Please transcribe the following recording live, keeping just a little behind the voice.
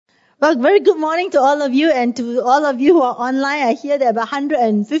Well, very good morning to all of you and to all of you who are online. I hear that about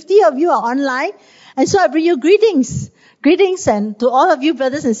 150 of you are online. And so I bring you greetings. Greetings and to all of you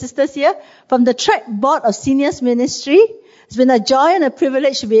brothers and sisters here from the Track Board of Seniors Ministry. It's been a joy and a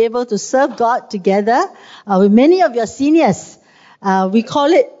privilege to be able to serve God together with many of your seniors. We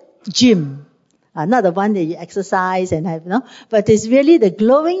call it gym. Not the one that you exercise and have, but it's really the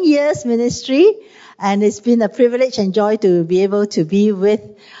Glowing Years Ministry. And it's been a privilege and joy to be able to be with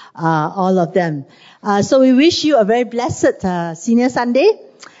all of them. So we wish you a very blessed Senior Sunday.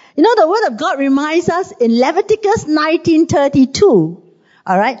 The Word of God reminds us in Leviticus 19:32,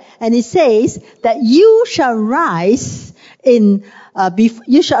 alright, and it says that you shall arise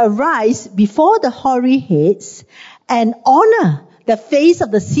before the hoary heads and honor the face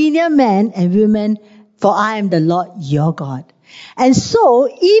of the senior men and women, for I am the Lord your God. And so,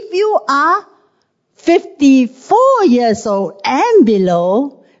 if you are 54 years old and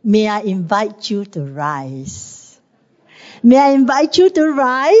below, may I invite you to rise. May I invite you to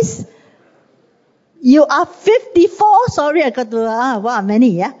rise? You are 54. Sorry, I got to,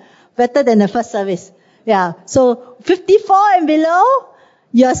 many, yeah? Better than the first service. Yeah. So, 54 and below,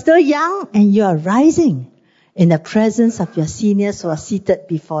 you are still young and you are rising in the presence of your seniors who are seated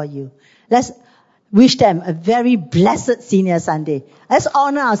before you. Let's wish them a very blessed Senior Sunday. Let's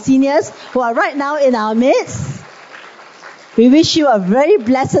honor our seniors who are right now in our midst. We wish you a very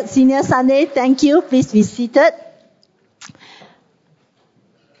blessed Senior Sunday. Thank you. Please be seated.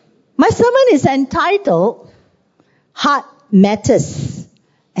 My sermon is entitled, Heart Matters,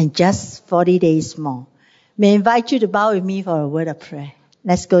 and just 40 days more. May I invite you to bow with me for a word of prayer.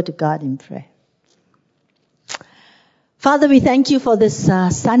 Let's go to God in prayer. Father, we thank you for this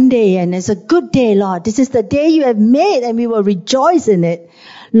Sunday, and it's a good day, Lord. This is the day you have made, and we will rejoice in it.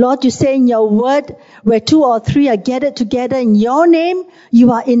 Lord, you say in your word, where 2 or 3 are gathered together in your name,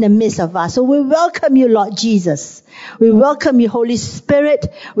 you are in the midst of us. So we welcome you, Lord Jesus. We welcome you, Holy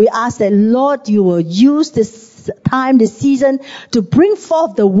Spirit. We ask that, Lord, you will use this time, this season, to bring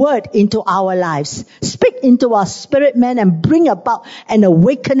forth the word into our lives. Speak into our spirit, man, and bring about an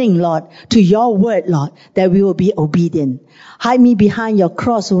awakening, Lord, to your word, Lord, that we will be obedient. Hide me behind your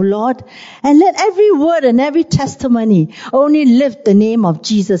cross, O Lord, and let every word and every testimony only lift the name of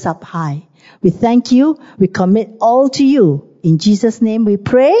Jesus up high. We thank you. We commit all to you. In Jesus' name we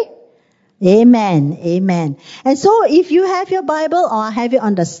pray. Amen. Amen. And so if you have your Bible or have it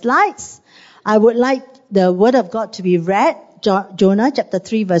on the slides, I would like the word of God to be read, Jonah chapter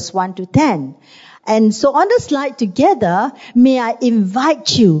 3 verse 1 to 10. And so on the slide together, may I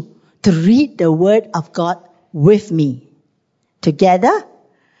invite you to read the word of God with me. Together.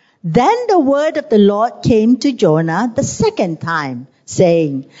 Then the word of the Lord came to Jonah the second time,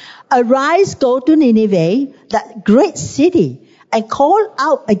 saying, Arise, go to Nineveh, that great city, and call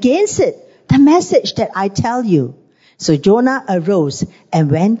out against it the message that I tell you. So Jonah arose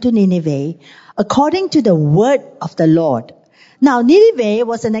and went to Nineveh, according to the word of the Lord. Now Nineveh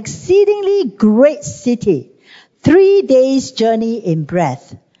was an exceedingly great city, 3 days' journey in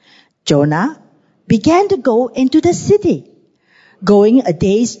breadth. Jonah began to go into the city, going a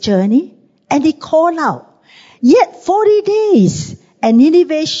day's journey, and he called out, Yet 40 days, and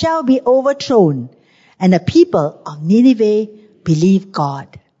Nineveh shall be overthrown. And the people of Nineveh believed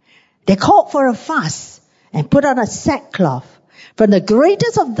God. They called for a fast and put on a sackcloth, from the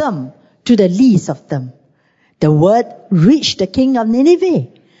greatest of them to the least of them. The word reached the king of Nineveh,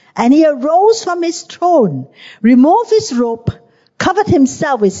 and he arose from his throne, removed his robe, covered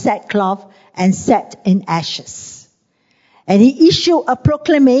himself with sackcloth, and sat in ashes. And he issued a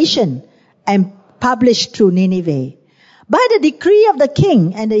proclamation and published through Nineveh. By the decree of the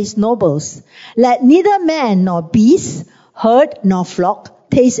king and his nobles, let neither man nor beast, herd nor flock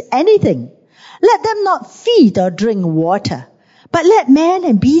taste anything. Let them not feed or drink water, but let man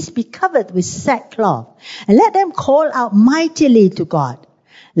and beast be covered with sackcloth, and let them call out mightily to God.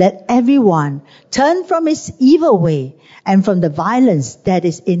 Let everyone turn from his evil way and from the violence that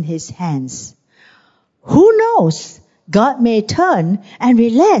is in his hands. Who knows? God may turn and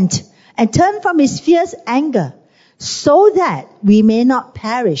relent and turn from his fierce anger, so that we may not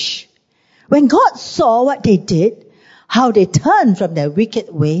perish. When God saw what they did, how they turned from their wicked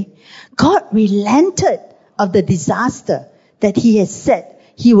way, God relented of the disaster that he had said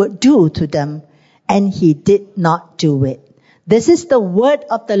he would do to them, and he did not do it. This is the word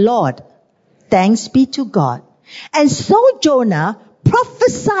of the Lord. Thanks be to God. And so Jonah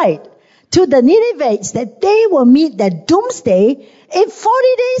prophesied to the Ninevites that they will meet their doomsday in 40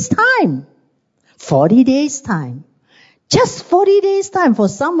 days' time. 40 days' time. Just 40 days' time. For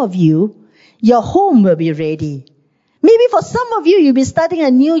some of you, your home will be ready. Maybe for some of you, you'll be starting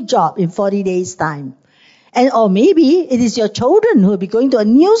a new job in 40 days' time. Or maybe it is your children who will be going to a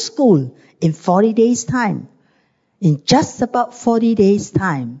new school in 40 days' time. In just about 40 days'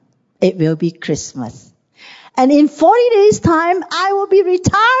 time, it will be Christmas. And in 40 days' time, I will be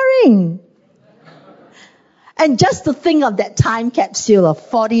retiring. And just to think of that time capsule of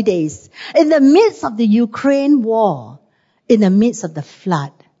 40 days, in the midst of the Ukraine war, in the midst of the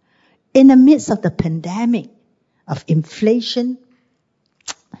flood, in the midst of the pandemic, of inflation,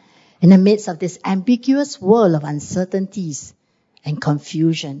 in the midst of this ambiguous world of uncertainties and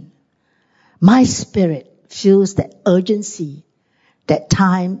confusion, my spirit feels that urgency, that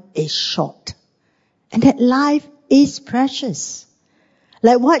time is short, and that life is precious.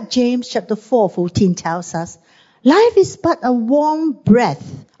 Like what James chapter 4:14 tells us, life is but a warm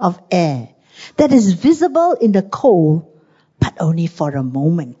breath of air that is visible in the cold, but only for a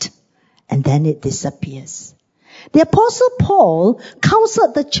moment, and then it disappears. The Apostle Paul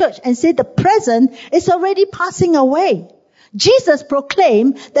counseled the church and said the present is already passing away. Jesus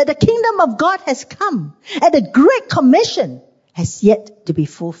proclaimed that the kingdom of God has come and the Great Commission has yet to be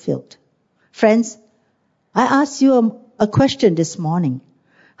fulfilled. Friends, I ask you a question this morning.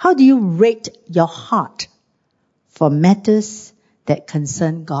 How do you rate your heart for matters that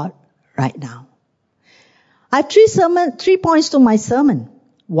concern God right now? I have three points to my sermon.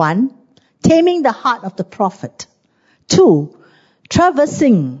 1, taming the heart of the prophet. 2,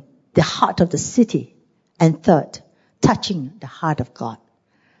 traversing the heart of the city. And 3, touching the heart of God.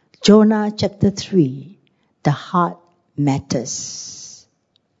 Jonah chapter 3, the heart matters.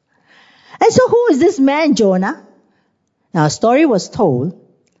 And so who is this man, Jonah? Now a story was told,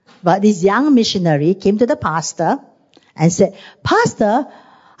 but this young missionary came to the pastor and said, Pastor,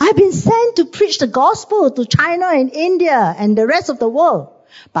 I've been sent to preach the gospel to China and India and the rest of the world.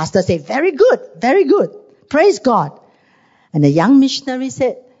 Pastor said, very good, praise God. And the young missionary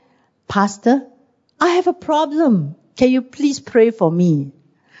said, Pastor, I have a problem. Can you please pray for me?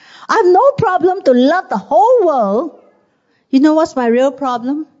 I have no problem to love the whole world. You know what's my real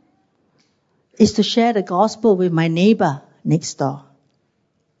problem? Is to share the gospel with my neighbor next door.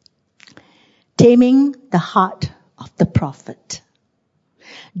 Taming the heart of the prophet.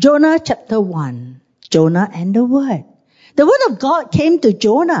 Jonah chapter 1, Jonah and the Word. The Word of God came to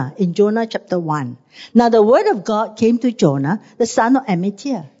Jonah in Jonah chapter 1. Now the Word of God came to Jonah, the son of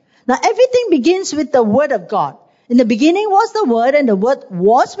Amittai. Now everything begins with the Word of God. In the beginning was the Word, and the Word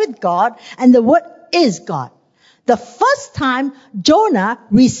was with God, and the Word is God. The first time Jonah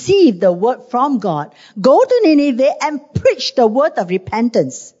received the word from God, go to Nineveh and preach the word of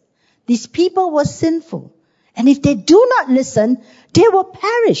repentance. These people were sinful, and if they do not listen, they will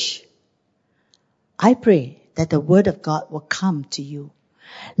perish. I pray that the word of God will come to you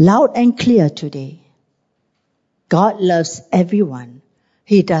loud and clear today. God loves everyone.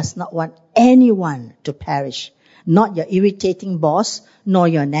 He does not want anyone to perish, not your irritating boss, nor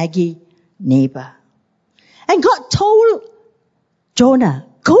your naggy neighbor. And God told Jonah,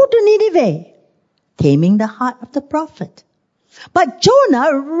 go to Nineveh, taming the heart of the prophet. But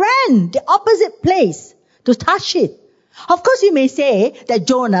Jonah ran the opposite place to Tarshish. Of course, you may say that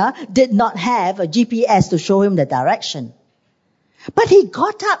Jonah did not have a GPS to show him the direction. But he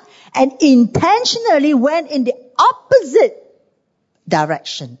got up and intentionally went in the opposite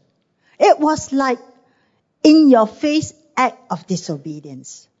direction. It was like in-your-face act of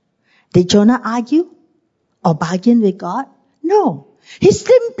disobedience. Did Jonah argue or bargain with God? No. He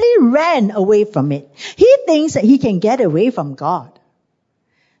simply ran away from it. He thinks that he can get away from God.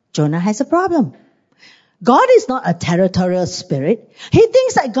 Jonah has a problem. God is not a territorial spirit. He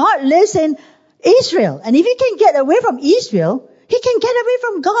thinks that God lives in Israel. And if he can get away from Israel, he can get away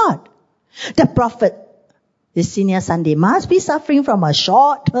from God. The prophet, this senior Sunday, must be suffering from a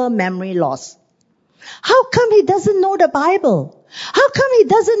short-term memory loss. How come he doesn't know the Bible? How come he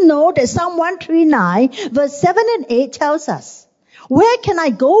doesn't know that Psalm 139 verse 7 and 8 tells us, where can I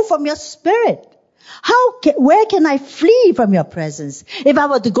go from your spirit? Where can I flee from your presence? If I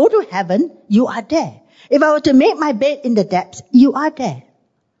were to go to heaven, you are there. If I were to make my bed in the depths, you are there.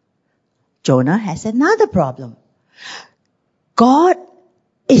 Jonah has another problem. God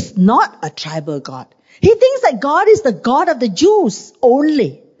is not a tribal God. He thinks that God is the God of the Jews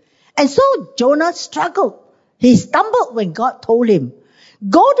only. And so Jonah struggled. He stumbled when God told him,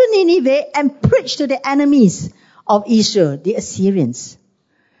 go to Nineveh and preach to the enemies of Israel, the Assyrians.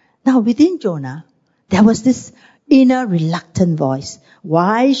 Now within Jonah, there was this inner reluctant voice.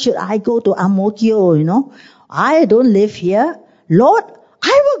 Why should I go to Amokyo, I don't live here. Lord,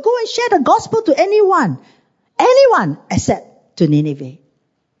 I will go and share the gospel to anyone except to Nineveh.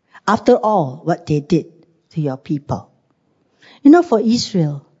 After all, what they did to your people. For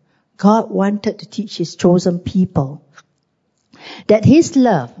Israel, God wanted to teach His chosen people that His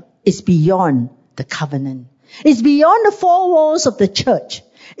love is beyond the covenant. It's beyond the four walls of the church.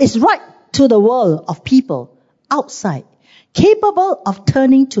 It's right to the world of people outside, capable of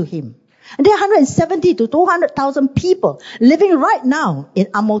turning to Him. And there are 170 to 200,000 people living right now in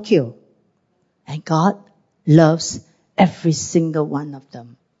Ang-Mo-Kio. And God loves every single one of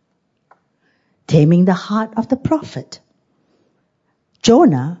them. Taming the heart of the prophet.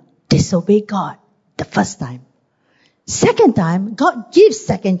 Jonah disobeyed God the first time. Second time, God gives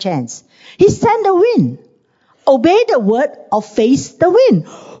second chance. He sent the wind. Obey the word or face the wind.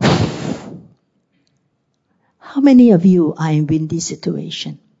 How many of you are in windy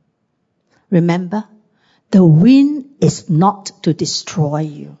situation? Remember, the wind is not to destroy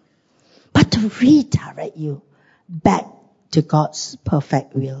you, but to redirect you back to God's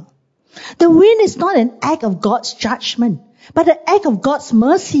perfect will. The wind is not an act of God's judgment, but an act of God's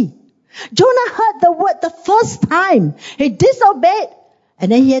mercy. Jonah heard the word the first time. He disobeyed,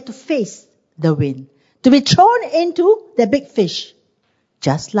 and then he had to face the wind, to be thrown into the big fish.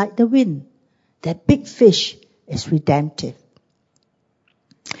 Just like the wind, that big fish is redemptive.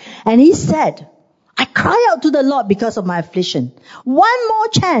 And he said, I cry out to the Lord because of my affliction. One more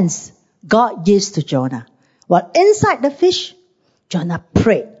chance God gives to Jonah. While inside the fish, Jonah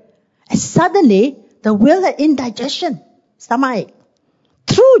prayed. And suddenly, the whale had indigestion, stomachache,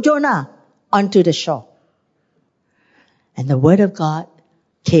 threw Jonah onto the shore. And the word of God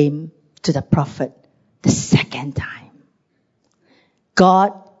came to the prophet the second time.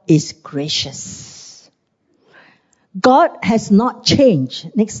 God is gracious. God has not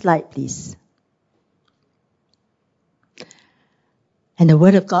changed. Next slide, please. And the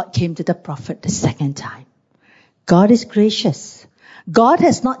word of God came to the prophet the second time. God is gracious. God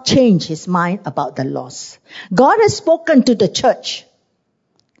has not changed His mind about the lost. God has spoken to the church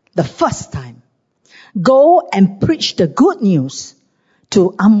the first time. Go and preach the good news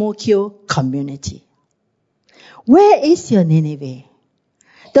to Ang-Mo-Kio community. Where is your Nineveh?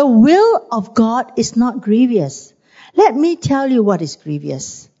 The will of God is not grievous. Let me tell you what is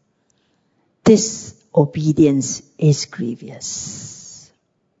grievous. Disobedience is grievous.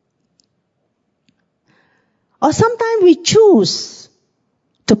 Or sometimes we choose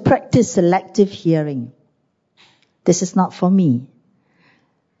to practice selective hearing. This is not for me.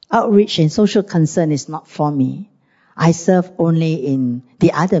 Outreach and social concern is not for me. I serve only in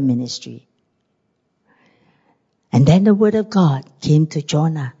the other ministry. And then the word of God came to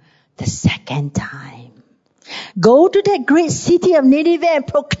Jonah the second time. Go to that great city of Nineveh and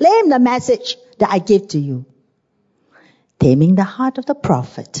proclaim the message that I give to you. Taming the heart of the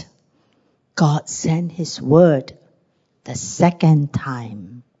prophet, God sent His word the second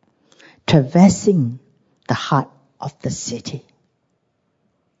time, traversing the heart of the city.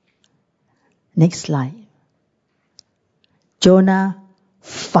 Next slide. Jonah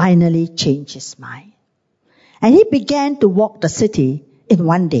finally changed his mind. And he began to walk the city in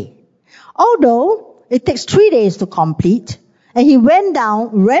one day. Although it takes 3 days to complete. And he ran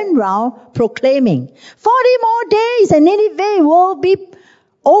round proclaiming, 40 more days and Nineveh will be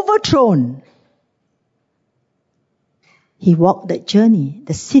overthrown. He walked that journey.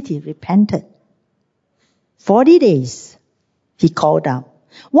 The city repented. 40 days, he called out.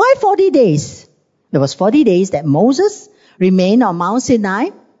 Why 40 days? There was 40 days that Moses remained on Mount Sinai.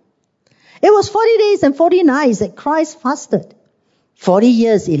 It was 40 days and 40 nights that Christ fasted. 40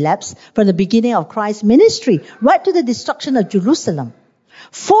 years elapsed from the beginning of Christ's ministry right to the destruction of Jerusalem.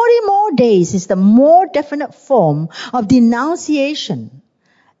 40 more days is the more definite form of denunciation,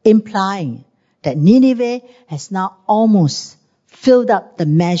 implying that Nineveh has now almost filled up the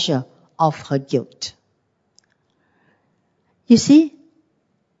measure of her guilt. You see,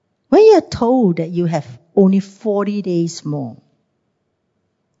 when you are told that you have only 40 days more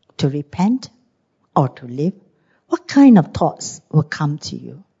to repent or to live, what kind of thoughts will come to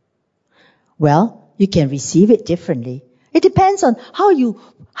you? Well, you can receive it differently. It depends on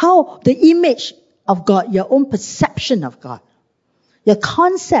how the image of God, your own perception of God, your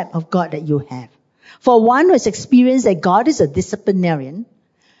concept of God that you have. For one who has experienced that God is a disciplinarian,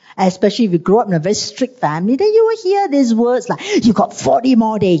 especially if you grow up in a very strict family, then you will hear these words like, you got 40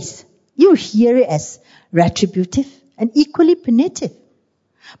 more days. You hear it as retributive and equally punitive.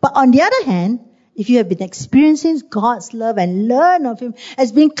 But on the other hand, if you have been experiencing God's love and learn of Him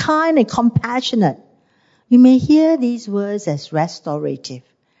as being kind and compassionate, you may hear these words as restorative,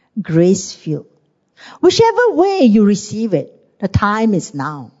 grace-filled. Whichever way you receive it, the time is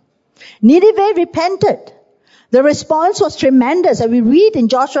now. Nineveh repented. The response was tremendous. And we read in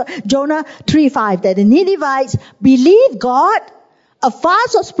Jonah 3:5 that the Ninevites believed God. A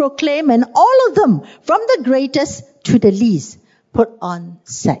fast was proclaimed, and all of them, from the greatest to the least, put on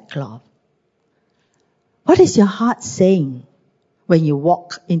sackcloth. What is your heart saying when you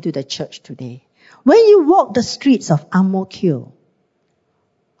walk into the church today? When you walk the streets of Ang Mo Kio?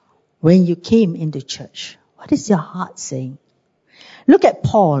 When you came into church? What is your heart saying? Look at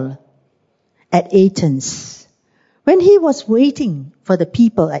Paul at Athens. When he was waiting for the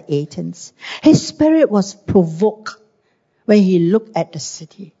people at Athens, his spirit was provoked when he looked at the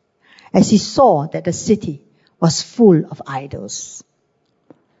city, as he saw that the city was full of idols.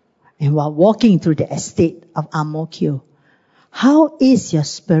 And while walking through the estate of Ang Mo Kio, how is your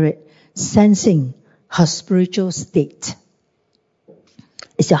spirit sensing her spiritual state?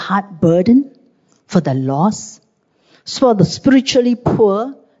 Is your heart burdened for the lost, for the spiritually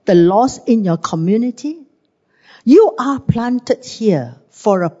poor, the lost in your community? You are planted here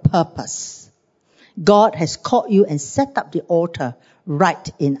for a purpose. God has called you and set up the altar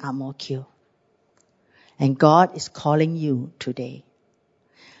right in Ang Mo Kio. And God is calling you today.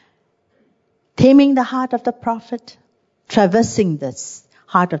 Taming the heart of the prophet, traversing the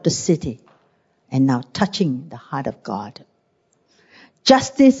heart of the city, and now touching the heart of God.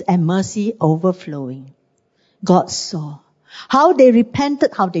 Justice and mercy overflowing. God saw how they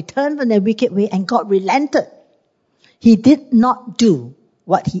repented, how they turned from their wicked way, and God relented. He did not do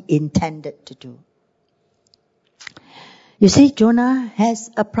what he intended to do. You see, Jonah has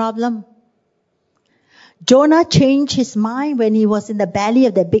a problem. Jonah changed his mind when he was in the belly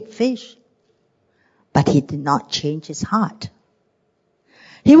of that big fish. But he did not change his heart.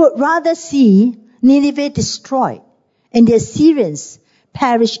 He would rather see Nineveh destroyed and the Assyrians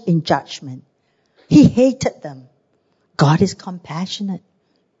perish in judgment. He hated them. God is compassionate.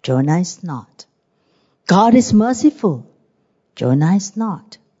 Jonah is not. God is merciful. Jonah is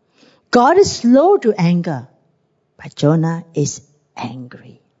not. God is slow to anger. But Jonah is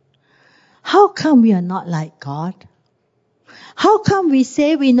angry. How come we are not like God? How come we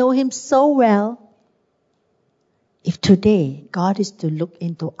say we know him so well? If today God is to look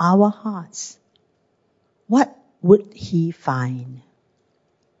into our hearts, what would he find?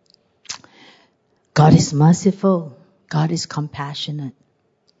 God is merciful. God is compassionate.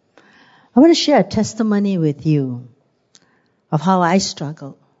 I want to share a testimony with you of how I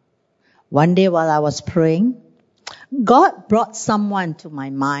struggled. One day while I was praying, God brought someone to my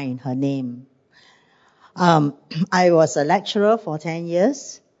mind, her name. I was a lecturer for 10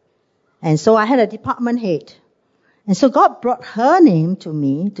 years, and so I had a department head. And so God brought her name to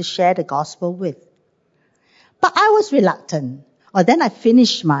me to share the gospel with. But I was reluctant. Then I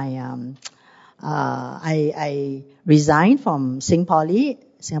finished my, I resigned from Singapore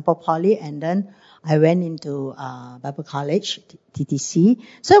Poly, and then I went into Bible College, TTC.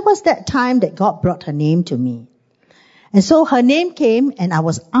 So it was that time that God brought her name to me. And so her name came, and I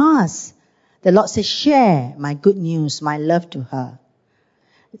was asked. The Lord said, share my good news, my love to her.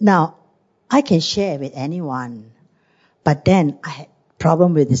 Now, I can share with anyone. But then I had a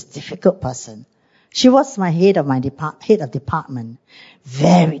problem with this difficult person. She was my head of department.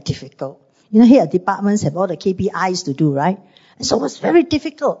 Very difficult. You know, head of departments have all the KPIs to do, right? And so it was very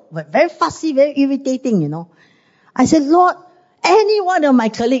difficult, but very fussy, very irritating, you know. I said, Lord, any one of my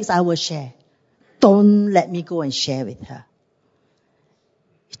colleagues I will share. Don't let me go and share with her.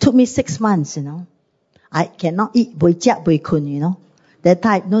 It took me 6 months, you know. I cannot eat bui jiak bui kun, you know. That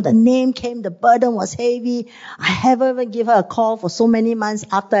type, the name came, the burden was heavy. I haven't even given her a call for so many months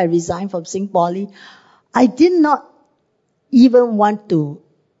after I resigned from Singapore Poly. I did not even want to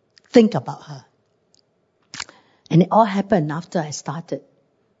think about her. And it all happened after I started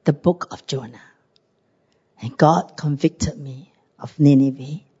the book of Jonah. And God convicted me of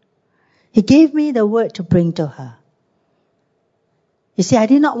Nineveh. He gave me the word to bring to her. You see, I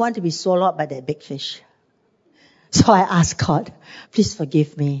did not want to be swallowed by that big fish. So I asked God, please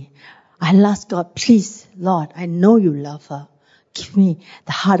forgive me. I asked God, please, Lord, I know you love her. Give me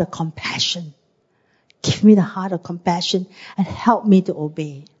the heart of compassion. Give me the heart of compassion and help me to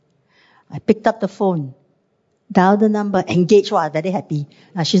obey. I picked up the phone, dialed the number, engaged. Wow, very happy.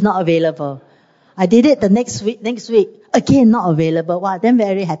 She's not available. I did it the next week, again not available. Wow, then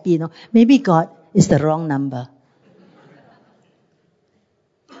very happy, Maybe God is the wrong number.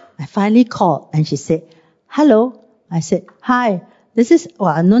 I finally called and she said, hello. I said, hi, this is,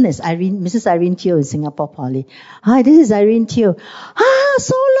 known as Irene, Mrs. Irene Teo in Singapore Poly. Hi, this is Irene Teo.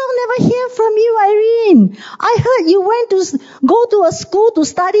 So long never hear from you, Irene. I heard you went to go to a school to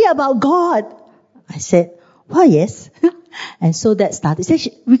study about God. I said, well, yes. And so that started. She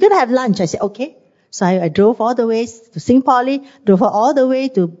said, we're going to have lunch. I said, okay. So I drove all the way to Sing Poly, drove all the way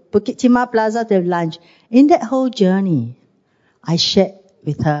to Bukit Timah Plaza to have lunch. In that whole journey, I shared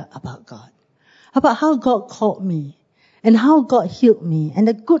with her about God, about how God called me, and how God healed me, and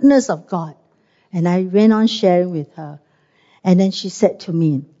the goodness of God. And I went on sharing with her. And then she said to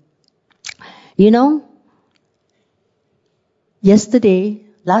me,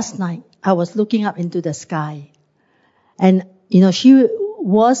 last night, I was looking up into the sky. And, she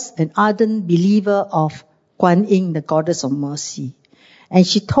was an ardent believer of Guan Yin, the goddess of mercy. And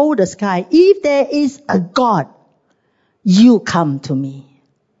she told the sky, if there is a God, you come to me.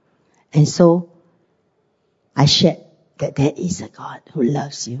 And so I shared that there is a God who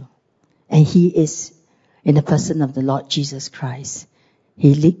loves you. And He is in the person of the Lord Jesus Christ.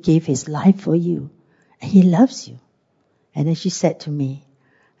 He gave His life for you. And He loves you. And then she said to me,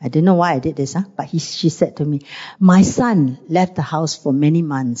 I don't know why I did this, but she said to me, my son left the house for many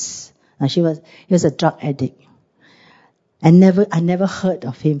months. Now he was a drug addict. And I never heard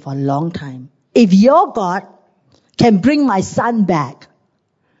of him for a long time. If your God can bring my son back,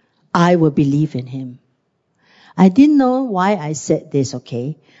 I will believe in Him. I didn't know why I said this,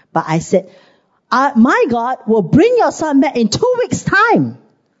 okay? But I said, my God will bring your son back in 2 weeks' time.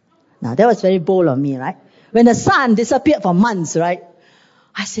 Now that was very bold of me, right? When the son disappeared for months, right?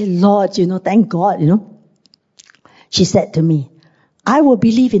 I said, Lord, thank God, She said to me, I will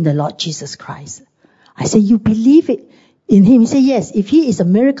believe in the Lord Jesus Christ. I said, you believe it in Him? He said, yes, if He is a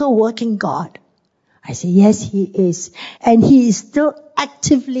miracle working God. I said, yes, He is. And He is still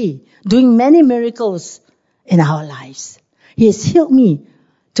actively doing many miracles in our lives. He has healed me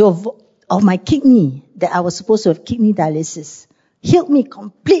of my kidney, that I was supposed to have kidney dialysis. Healed me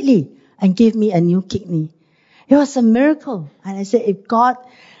completely and gave me a new kidney. It was a miracle. And I said, if God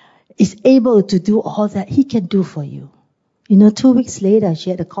is able to do all that, He can do for you. 2 weeks later, she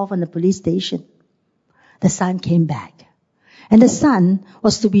had a call from the police station. The son came back. And the son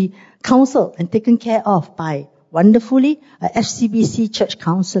was to be counseled and taken care of by, wonderfully, a FCBC church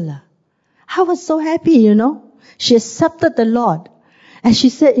counselor. I was so happy, She accepted the Lord. And she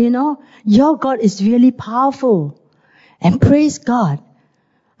said, your God is really powerful. And praise God.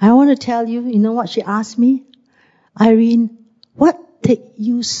 I want to tell you, what she asked me? Irene, what took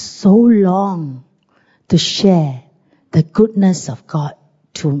you so long to share the goodness of God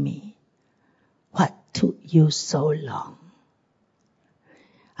to me? What took you so long?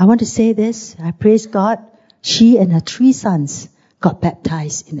 I want to say this. I praise God. She and her 3 sons got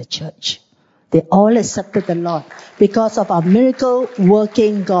baptized in the church. They all accepted the Lord because of our miracle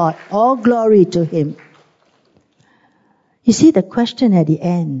working God. All glory to Him. You see, the question at the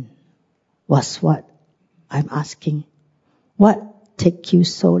end was what I'm asking. What took you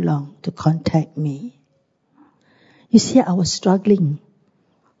so long to contact me? You see, I was struggling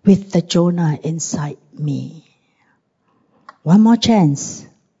with the Jonah inside me. One more chance.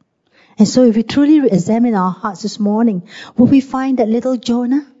 And so if we truly examine our hearts this morning, will we find that little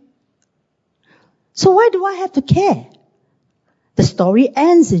Jonah? So why do I have to care? The story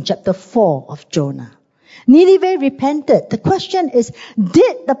ends in chapter 4 of Jonah. Nineveh repented. The question is,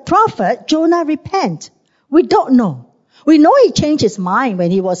 did the prophet Jonah repent? We don't know. We know he changed his mind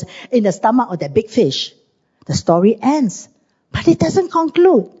when he was in the stomach of that big fish. The story ends. But it doesn't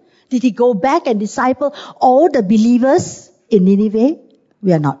conclude. Did he go back and disciple all the believers in Nineveh?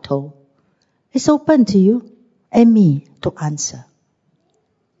 We are not told. It's open to you and me to answer.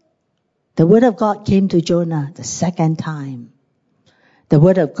 The word of God came to Jonah the 2nd time. The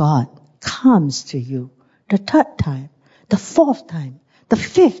word of God comes to you the 3rd time, the 4th time, the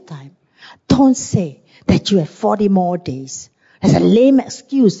 5th time. Don't say that you have 40 more days. That's a lame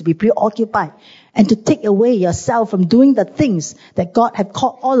excuse to be preoccupied and to take away yourself from doing the things that God has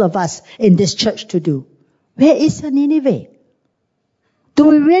called all of us in this church to do. Where is your Nineveh? Do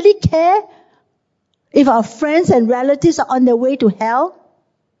we really care if our friends and relatives are on their way to hell?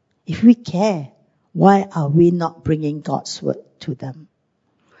 If we care, why are we not bringing God's word to them?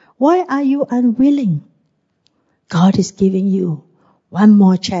 Why are you unwilling? God is giving you one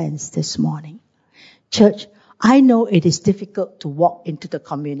more chance this morning. Church, I know it is difficult to walk into the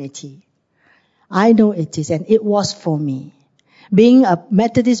community. I know it is, and it was for me. Being a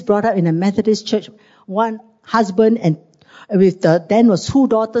Methodist, brought up in a Methodist church, one husband and then was 2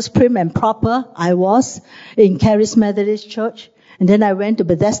 daughters, prim and proper. I was in Charis Methodist Church. And then I went to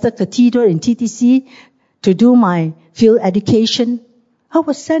Bethesda Cathedral in TTC to do my field education. I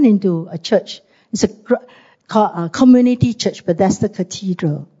was sent into a church. It's a community church, Bethesda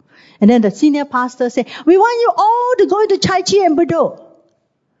Cathedral. And then the senior pastor said, we want you all to go into Chai Chi and Bordeaux.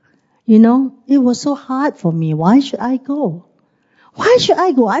 It was so hard for me. Why should I go? Why should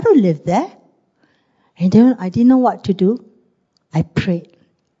I go? I don't live there. And then I didn't know what to do. I prayed.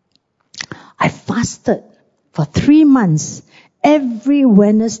 I fasted for 3 months. Every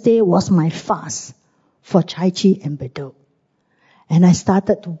Wednesday was my fast for Chai Chi and Bedok. And I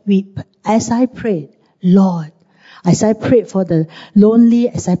started to weep as I prayed, Lord, as I prayed for the lonely,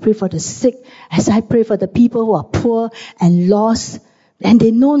 as I prayed for the sick, as I prayed for the people who are poor and lost, and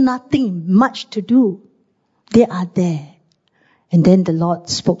they know nothing much to do. They are there. And then the Lord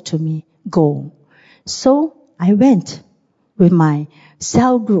spoke to me, go. So I went with my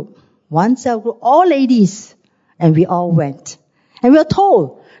cell group, one cell group, all ladies, and we all went. And we were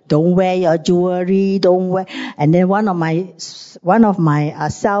told, don't wear your jewelry, don't wear. And then one of my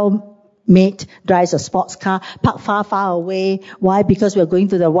cellmate drives a sports car, parked far away. Why? Because we are going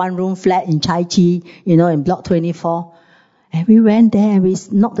to the one-room flat in Chai Chi, in Block 24. And we went there and we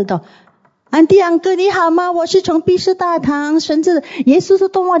knocked the door. Auntie, uncle, 你好吗？我是从毕士大堂，神子，耶稣是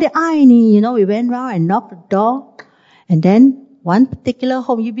多么的爱你。We went round and knocked the door. And then one particular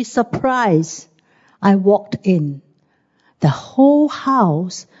home, you'd be surprised. I walked in. The whole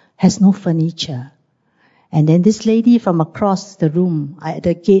house has no furniture. And then this lady from across the room, at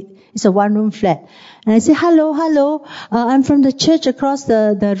the gate, it's a one-room flat. And I said, hello, I'm from the church across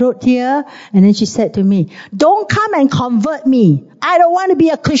the road here. And then she said to me, don't come and convert me. I don't want to be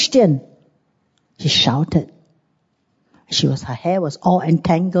a Christian. She shouted. Her hair was all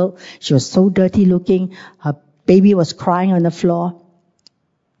entangled. She was so dirty looking. Her baby was crying on the floor.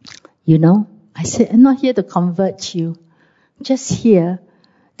 I said, I'm not here to convert you. Just here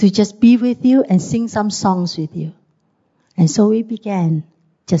to just be with you and sing some songs with you. And so we began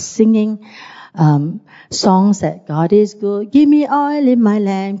just singing songs that God is good. Give me oil in my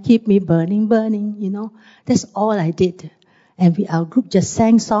lamp. Keep me burning. That's all I did. And our group just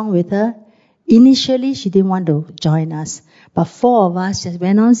sang song with her. Initially, she didn't want to join us. But 4 of us just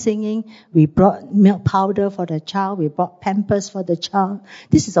went on singing. We brought milk powder for the child. We brought Pampers for the child.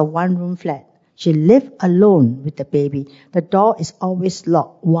 This is a one-room flat. She lived alone with the baby. The door is always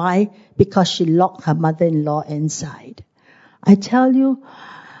locked. Why? Because she locked her mother-in-law inside. I tell you,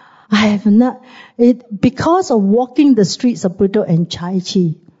 because of walking the streets of Bedok and Chai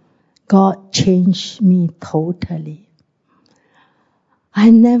Chi, God changed me totally. I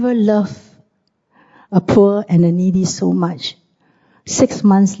never loved a poor and a needy so much. 6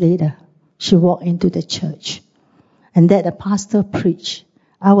 months later, she walked into the church. And that the pastor preached.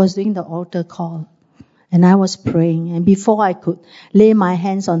 I was doing the altar call. And I was praying. And before I could lay my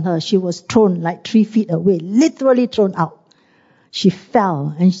hands on her, she was thrown like 3 feet away. Literally thrown out. She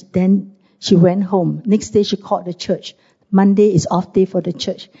fell. And then she went home. Next day she called the church. Monday is off day for the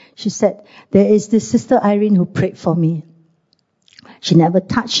church. She said, there is this Sister Irene who prayed for me. She never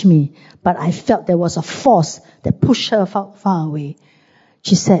touched me, but I felt there was a force that pushed her far away.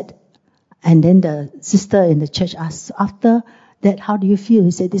 She said, and then the sister in the church asked, after that, how do you feel?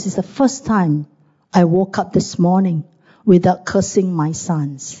 He said, this is the first time I woke up this morning without cursing my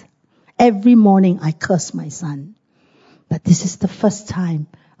sons. Every morning I curse my son. But this is the first time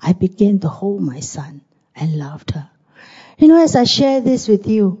I began to hold my son and loved her. As I share this with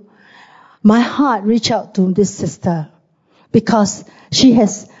you, my heart reached out to this sister. Because she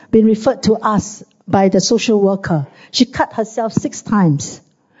has been referred to us by the social worker. She cut herself 6 times.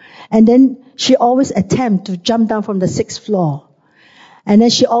 And then she always attempt to jump down from the 6th floor. And then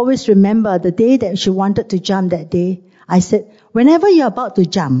she always remember the day that she wanted to jump that day. I said, whenever you're about to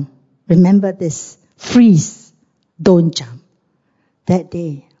jump, remember this. Freeze. Don't jump. That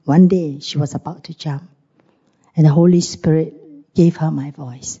day, one day, she was about to jump. And the Holy Spirit gave her my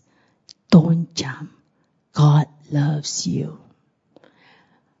voice. Don't jump. God loves you.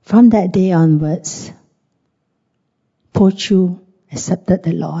 From that day onwards, Po Chu accepted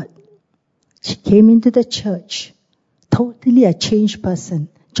the Lord. She came into the church, totally a changed person,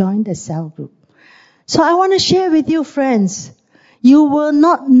 joined the cell group. So I want to share with you, friends, you will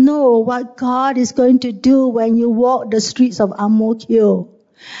not know what God is going to do when you walk the streets of Ang Mo Kio.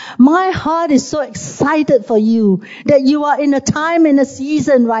 My heart is so excited for you that you are in a time and a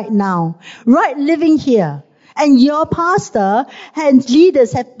season right now, right living here. And your pastor and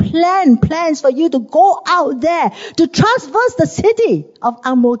leaders have plans for you to go out there to traverse the city of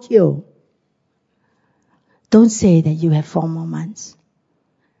Ang Mo Kio. Don't say that you have 4 more months.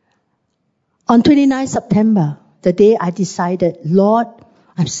 On 29 September, the day I decided, Lord,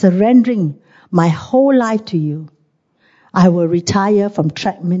 I'm surrendering my whole life to you. I will retire from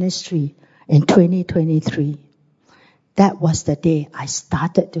track ministry in 2023. That was the day I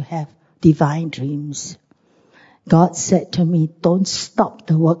started to have divine dreams. God said to me, don't stop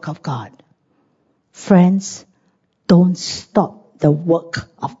the work of God. Friends, don't stop the work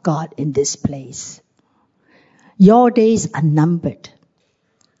of God in this place. Your days are numbered.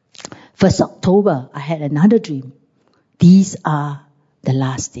 1st October, I had another dream. These are the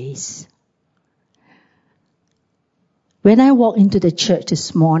last days. When I walked into the church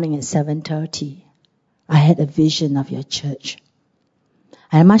this morning at 7:30, I had a vision of your church.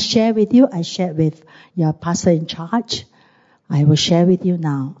 I must share with you, I shared with your pastor in charge. I will share with you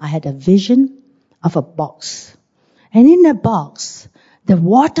now. I had a vision of a box. And in the box, the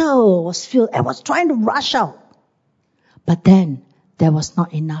water was filled. I was trying to rush out. But then there was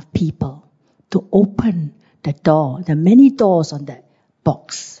not enough people to open the door. There are many doors on that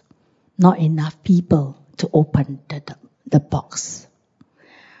box. Not enough people to open the box.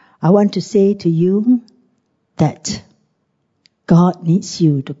 I want to say to you that God needs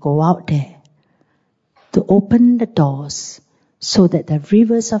you to go out there to open the doors so that the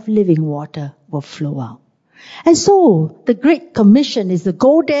rivers of living water will flow out. And so, the Great Commission is to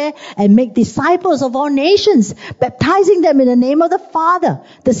go there and make disciples of all nations, baptizing them in the name of the Father,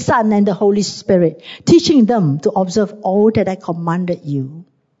 the Son, and the Holy Spirit, teaching them to observe all that I commanded you.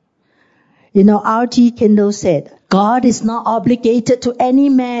 You know, R.T. Kendall said, God is not obligated to any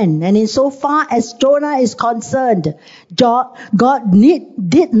man, and insofar as Jonah is concerned, God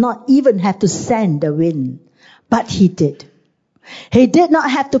did not even have to send the wind, but He did. He did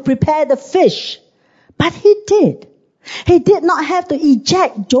not have to prepare the fish, but He did. He did not have to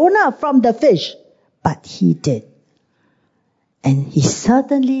eject Jonah from the fish, but He did. And He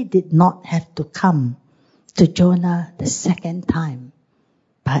certainly did not have to come to Jonah the second time,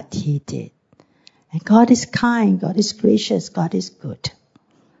 but He did. And God is kind, God is gracious, God is good.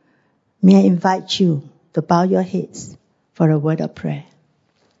 May I invite you to bow your heads for a word of prayer.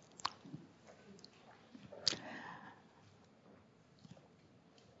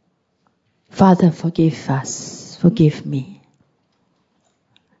 Father, forgive us, forgive me.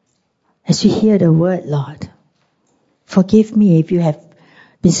 As you hear the word, Lord, forgive me if you have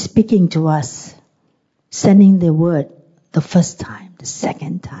been speaking to us, sending the word the first time, the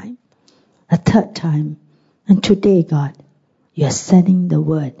second time, the third time. And today, God, you are sending the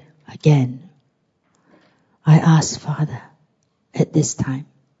word again. I ask, Father, at this time,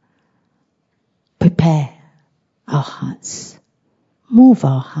 prepare our hearts, move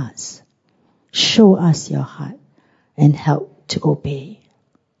our hearts, show us your heart, and help to obey.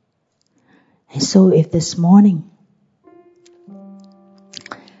 And so if this morning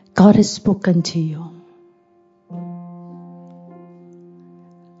God has spoken to you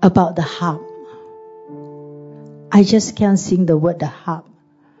about the harp, I just can't sing the word the harp.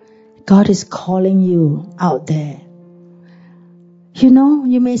 God is calling you out there. You know,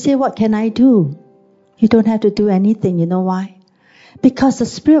 you may say, what can I do? You don't have to do anything. You know why? Because the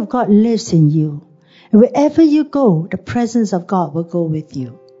Spirit of God lives in you. And wherever you go, the presence of God will go with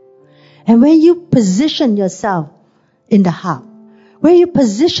you. And when you position yourself in the harp, when you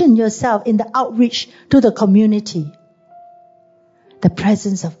position yourself in the outreach to the community, the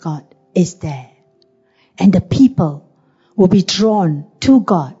presence of God is there. And the people will be drawn to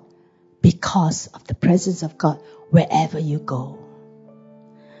God because of the presence of God wherever you go.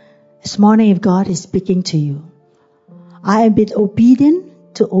 This morning, if God is speaking to you, I have been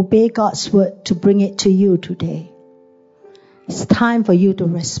obedient to obey God's word to bring it to you today. It's time for you to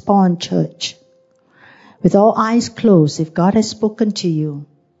respond, church. With all eyes closed, if God has spoken to you,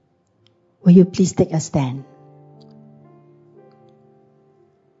 will you please take a stand?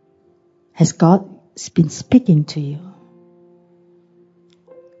 Has God been speaking to you?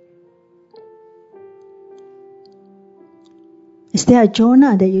 Is there a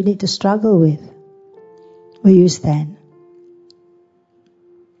Jonah that you need to struggle with? Will you stand?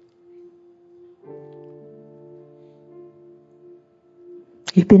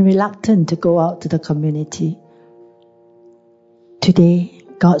 You've been reluctant to go out to the community. Today,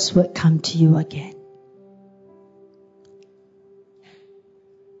 God's word come to you again.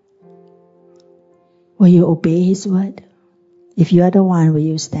 Will you obey His word? If you are the one, will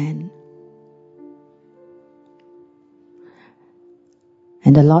you stand?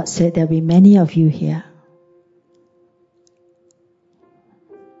 And the Lord said there will be many of you here.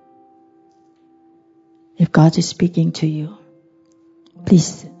 If God is speaking to you,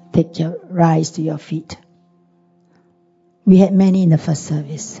 please rise to your feet. We had many in the first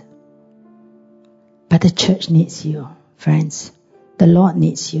service. But the church needs you, friends. The Lord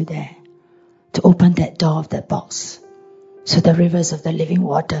needs you there to open that door of that box so the rivers of the living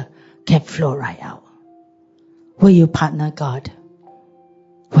water can flow right out. Will you partner God?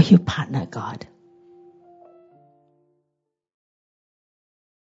 Will you partner God?